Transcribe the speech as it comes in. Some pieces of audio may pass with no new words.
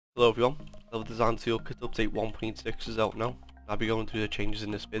Hello everyone, Level Design Toolkit update 1.6 is out now. I'll be going through the changes in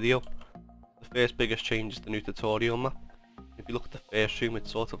this video. The first biggest change is the new tutorial map. If you look at the first room,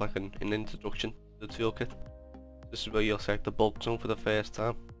 it's sort of like an introduction to the toolkit. This is where you'll select the bulk zone for the first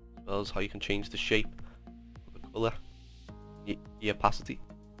time, as well as how you can change the shape, the colour, the opacity.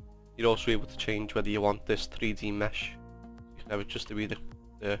 You're also able to change whether you want this 3D mesh. You can have it just to be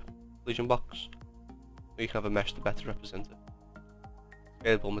the collision box, or you can have a mesh to better represent it.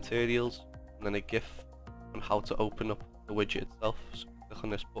 Scalable materials, and then a GIF on how to open up the widget itself. So click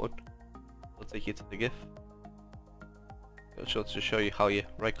on this button, it'll take you to the GIF. It'll just show you how you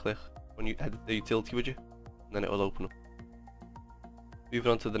right click when you edit the utility widget, and then it will open up.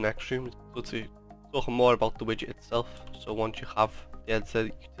 Moving on to the next room, so to talk more about the widget itself. So once you have the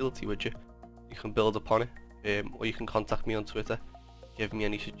edited utility widget, you can build upon it, or you can contact me on Twitter, give me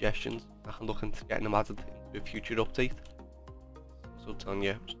any suggestions. I can look into getting them added into a future update. So telling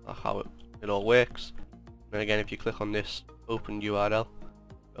you how it all works. And again, if you click on this open URL,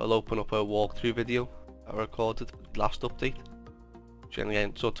 it'll open up a walkthrough video that I recorded for the last update, which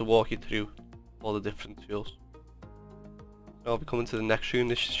again sort of walk you through all the different tools. Now I'll be coming to the next room.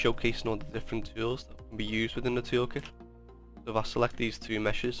 This is showcasing all the different tools that can be used within the toolkit. So if I select these two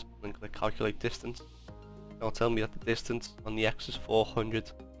meshes and click calculate distance, it'll tell me that the distance on the X is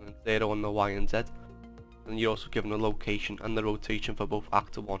 400 and 0 on the Y and Z. And you're also given a location and the rotation for both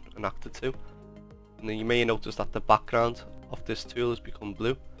actor 1 and actor 2. And then you may notice that the background of this tool has become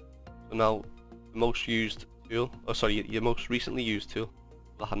blue. So now the most used tool, your most recently used tool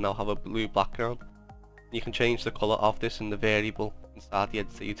will now have a blue background. And you can change the colour of this in the variable inside the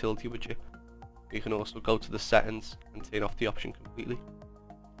editor utility widget. You can also go to the settings and turn off the option completely.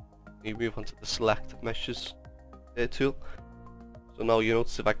 And you move on to the select meshes tool. So now you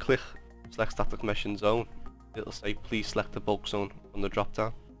notice if I click select static mesh and zone, it'll say please select the bulk zone from the drop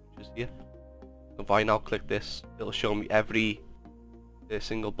down, which is here. So if I now click this, it'll show me every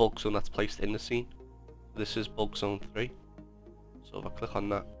single bulk zone that's placed in the scene. So this is bulk zone 3. So if I click on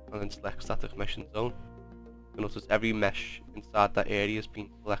that and then select static mesh and zone, you'll notice every mesh inside that area has been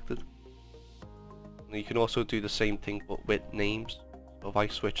selected. And you can also do the same thing but with names. So if I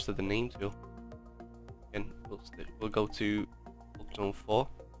switch to the name tool, again we'll go to bulk zone 4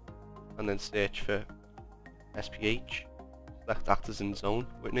 and then search for SPH, select actors in zone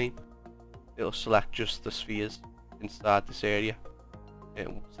with name. It'll select just the spheres inside this area, and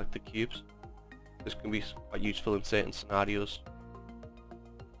we'll select the cubes. This can be quite useful in certain scenarios.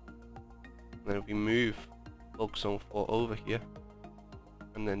 And then if we move bulk zone 4 over here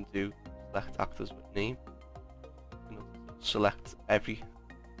and then do select actors with name, and select every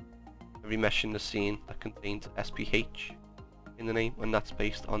mesh in the scene that contains SPH in the name, and that's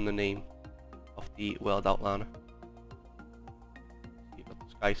based on the name of the world outliner. You've got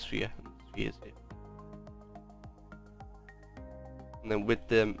the sky sphere and the spheres here. And then with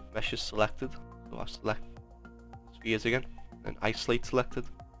the meshes selected, so I select spheres again, and isolate selected,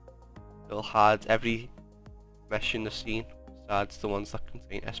 it'll hide every mesh in the scene besides the ones that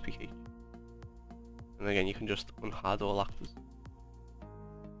contain SPH. And again, you can just unhide all actors.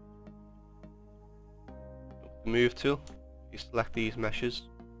 The move tool, you select these meshes,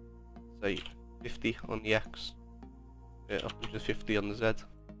 say 50 on the X, 150 on the Z,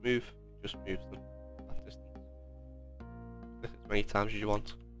 move, just moves them that distance. Click as many times as you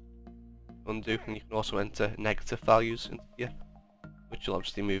want. Undo, and you can also enter negative values into here, which will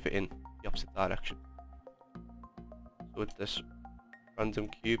obviously move it in the opposite direction. So with this random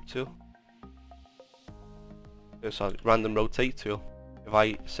cube tool, random rotate tool, if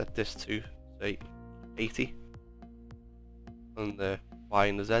I set this to say 80 on the Y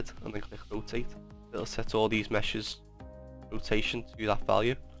and the Z and then click rotate, it'll set all these meshes rotation to that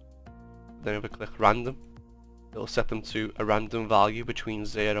value. Then if I click random, it'll set them to a random value between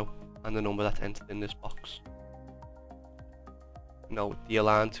 0 and the number that's entered in this box. Now with the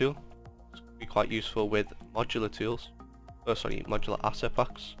align tool, it's going to be quite useful with modular tools, modular asset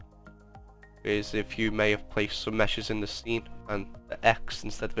packs. Whereas if you may have placed some meshes in the scene and the X,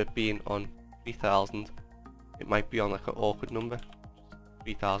 instead of it being on 3000, it might be on like an awkward number,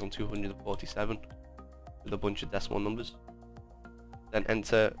 3247 with a bunch of decimal numbers. Then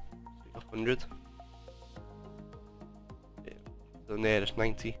enter 100 to the nearest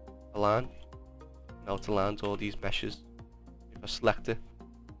 90, align. Now it aligns all these meshes. If I select it,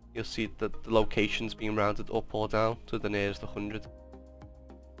 you'll see that the location's being rounded up or down to the nearest 100.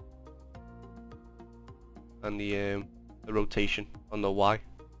 And the rotation on the Y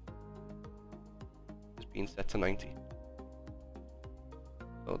is being set to 90.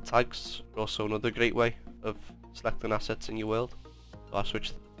 So tags are also another great way of selecting assets in your world. So I switch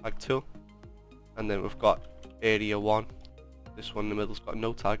to the tag tool, and then we've got area 1, this one in the middle's got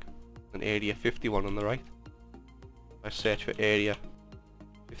no tag, and area 51 on the right. I search for area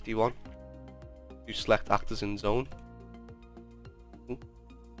 51, you select actors in zone.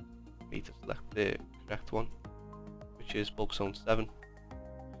 Need to select the correct one, which is bulk zone 7.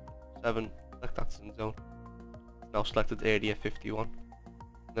 Select actors in zone. Now selected area 51.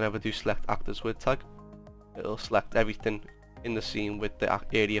 Then I would do select actors with tag. It'll select everything in the scene with the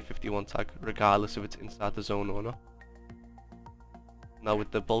area 51 tag, regardless if it's inside the zone or not. Now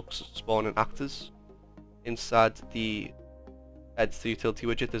with the bulk spawning actors, inside the heads to utility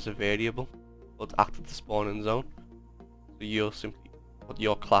widget there's a variable called actor to spawn in zone. So you'll simply put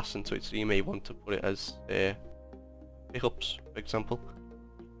your class into it, so you may want to put it as pickups, for example.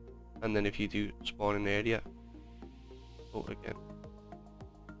 And then if you do spawn in area, oh again,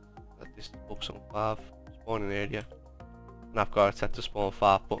 this is bulk zone 5, spawn in area, and I've got it set to spawn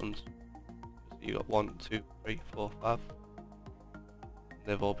 5 buttons. So you got 1, 2, 3, 4, 5.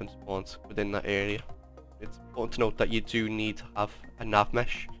 They've all been spawned within that area. It's important to note that you do need to have a nav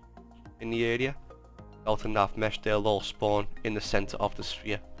mesh in the area. Without a nav mesh, they'll all spawn in the center of the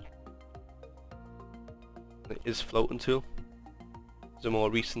sphere. It is floating tool. It's a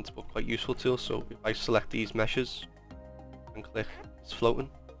more recent but quite useful tool. So if I select these meshes and click it's floating,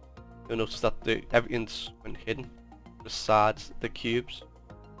 you'll notice that everything's been hidden besides the cubes.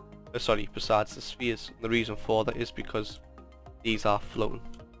 Besides the spheres. And the reason for that is because these are floating.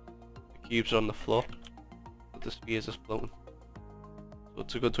 The cubes are on the floor, but the spheres are floating. So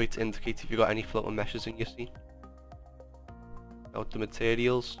it's a good way to indicate if you've got any floating meshes in your scene. Now with the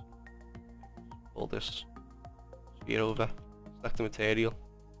materials, pull this sphere over, select the material,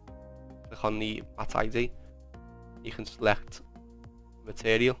 click on the mat ID, you can select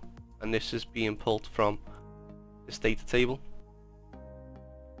material, and this is being pulled from this data table.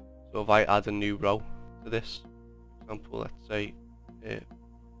 So if I add a new row to this, for example, let's say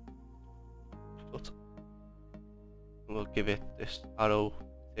foot, and we'll give it this arrow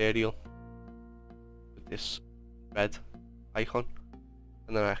material with this red icon,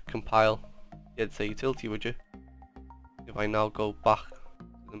 and then I compile the utility widget. If I now go back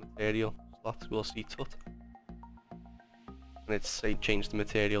to the material slot, we'll see tut, and it's changed the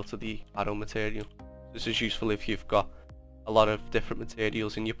material to the arrow material. This is useful if you've got a lot of different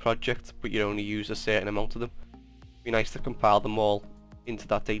materials in your project but you only use a certain amount of them. It'd be nice to compile them all into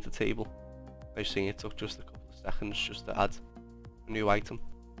that data table. I've seen it took just a couple of seconds just to add a new item.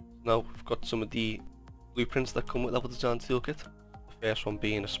 Now we've got some of the blueprints that come with Level Design Toolkit. The first one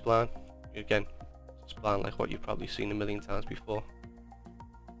being a spline. Again, it's a spline like what you've probably seen a million times before.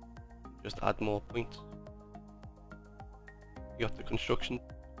 Just add more points. You got the construction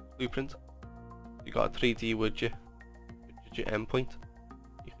blueprint. You got a 3D widget, which is your endpoint.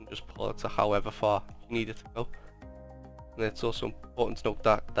 You can just pull it to however far you need it to go. And it's also important to note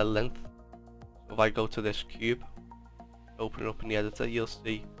that the length. So if I go to this cube, open it up in the editor, you'll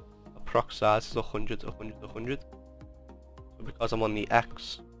see approx size is 100, 100, 100. So because I'm on the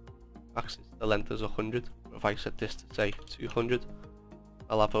X axis, the length is 100. But if I set this to say 200,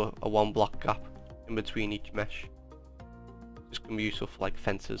 I'll have a 1 block gap in between each mesh. This can be useful for like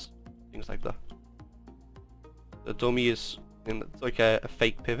fences, things like that. The dummy is it's like a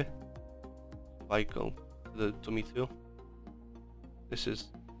fake pivot. If I go to the dummy tool, this is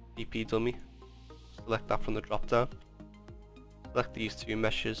DP dummy. Select that from the drop down. Select these two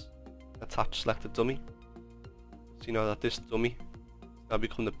meshes, attach selected dummy. So you know that this dummy has now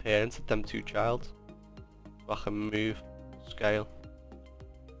become the parent of them two childs. So I can move, scale,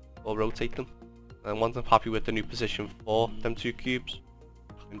 or rotate them. And once I'm happy with the new position for them two cubes,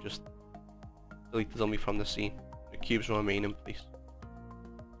 I can just delete the dummy from the scene. The cubes will remain in place.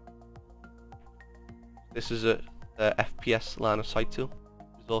 This is a FPS line of sight tool.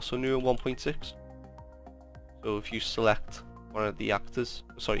 It's also new in 1.6. So if you select one of the actors,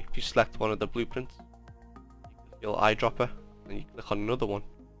 if you select one of the blueprints, your eyedropper, and you click on another one,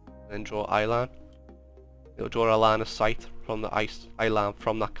 and then draw eye line. It'll draw a line of sight from the eye line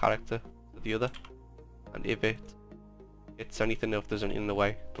from that character to the other, and if it hits anything, if there's anything in the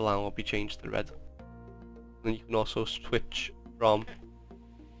way, the line will be changed to red. And then you can also switch from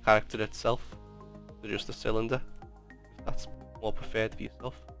the character itself to just a cylinder, if that's more preferred for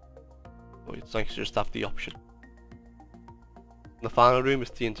yourself. But it's nice to just have the option. And the final room is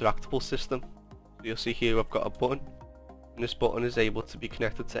the interactable system. So you'll see here I've got a button, and this button is able to be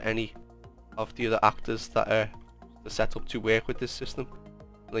connected to any of the other actors that are set up to work with this system.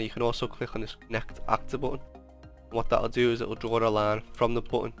 And then you can also click on this connect actor button, and what that'll do is it'll draw a line from the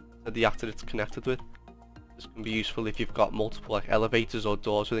button to the actor it's connected with. This can be useful if you've got multiple like elevators or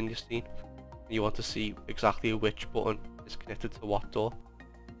doors within your scene and you want to see exactly which button is connected to what door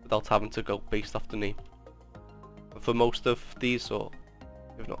without having to go based off the name. And for most of these, or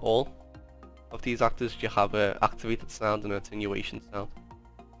if not all of these actors, you have a activated sound and an attenuation sound,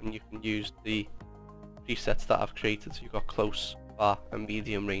 and you can use the presets that I've created. So you've got close, far and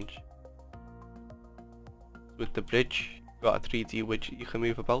medium range. With the bridge, you've got a 3D widget you can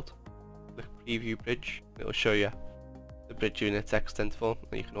move about. Click preview bridge, it will show you the bridge in its extent form,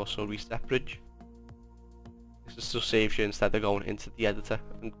 and you can also reset bridge. This just saves you instead of going into the editor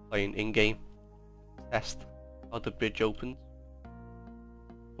and playing in-game. Test how the bridge opens.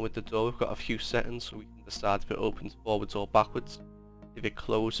 And with the door, we've got a few settings, so we can decide if it opens forwards or backwards, if it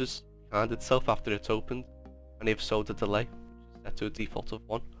closes behind itself after it's opened, and if so, the delay, which is set to a default of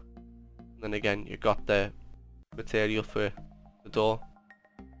 1. And then again, you've got the material for the door,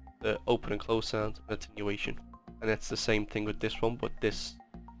 the open and close sound, and attenuation. And it's the same thing with this one, but this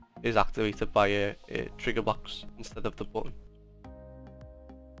is activated by a trigger box instead of the button.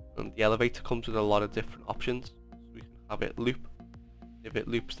 And the elevator comes with a lot of different options. So we can have it loop, if it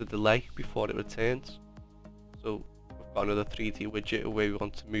loops the delay before it returns. So we've got another 3D widget where we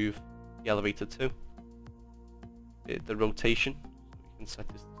want to move the elevator to. The rotation, so we can set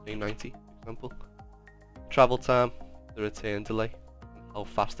this to say 90 for example. Travel time, the return delay, and how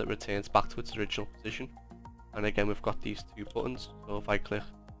fast it returns back to its original position. And again, we've got these two buttons, so if I click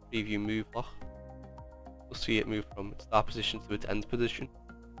preview move lock, we'll see it move from its start position to its end position,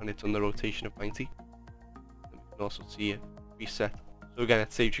 and it's on the rotation of 90. And we can also see it reset. So again,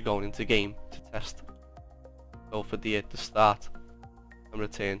 it saves you going into game to test. Go for the start and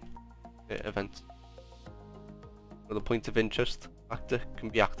return event. Another point of interest actor can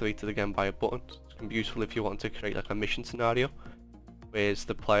be activated again by a button. It can be useful if you want to create like a mission scenario, whereas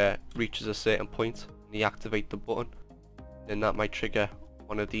the player reaches a certain point and you activate the button, then that might trigger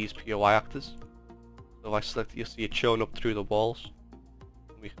one of these POI actors. So if I select it, you'll see it showing up through the walls.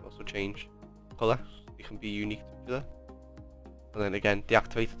 We can also change colour, so they can be unique to each other. And then again, the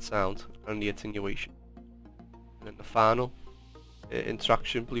activated sound and the attenuation. And then the final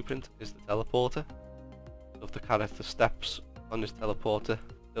interaction blueprint is the teleporter. So if the character steps on this teleporter,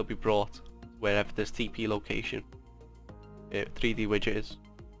 they'll be brought to wherever this TP location 3D widget is.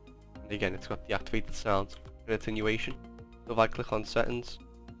 And again, it's got the activated sound and attenuation. So if I click on settings,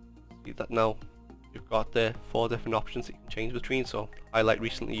 see that now you've got the 4 different options that you can change between. So highlight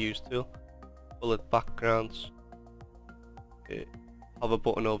recently used tool, bullet backgrounds, hover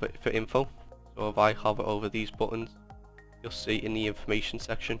button over for info. So if I hover over these buttons, you'll see in the information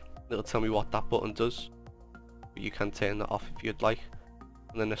section, it'll tell me what that button does, but you can turn that off if you'd like.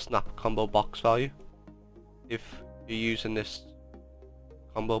 And then the snap combo box value, if you're using this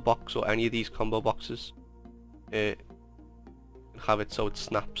combo box or any of these combo boxes, you can have it so it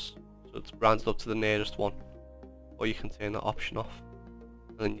snaps, so it's rounded up to the nearest one, or you can turn that option off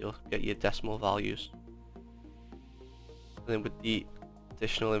and then you'll get your decimal values. And then with the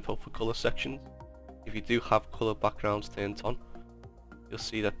additional info for colour sections, if you do have colour backgrounds turned on, you'll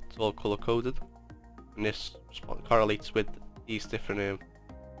see that it's all colour coded, and this correlates with these different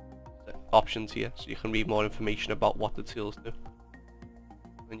options here, so you can read more information about what the tools do.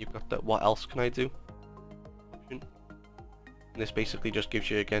 And you've got that what else can I do option, and this basically just gives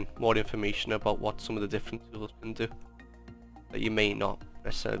you again more information about what some of the different tools can do that you may not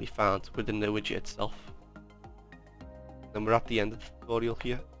necessarily find within the widget itself. And we're at the end of the tutorial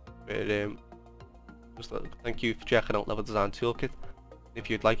here, where just thank you for checking out Level Design Toolkit. If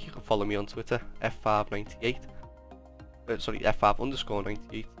you'd like, you can follow me on Twitter, F598, sorry,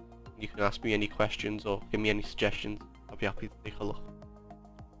 F5_98. You can ask me any questions or give me any suggestions. I'll be happy to take a look.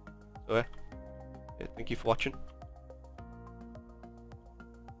 So thank you for watching.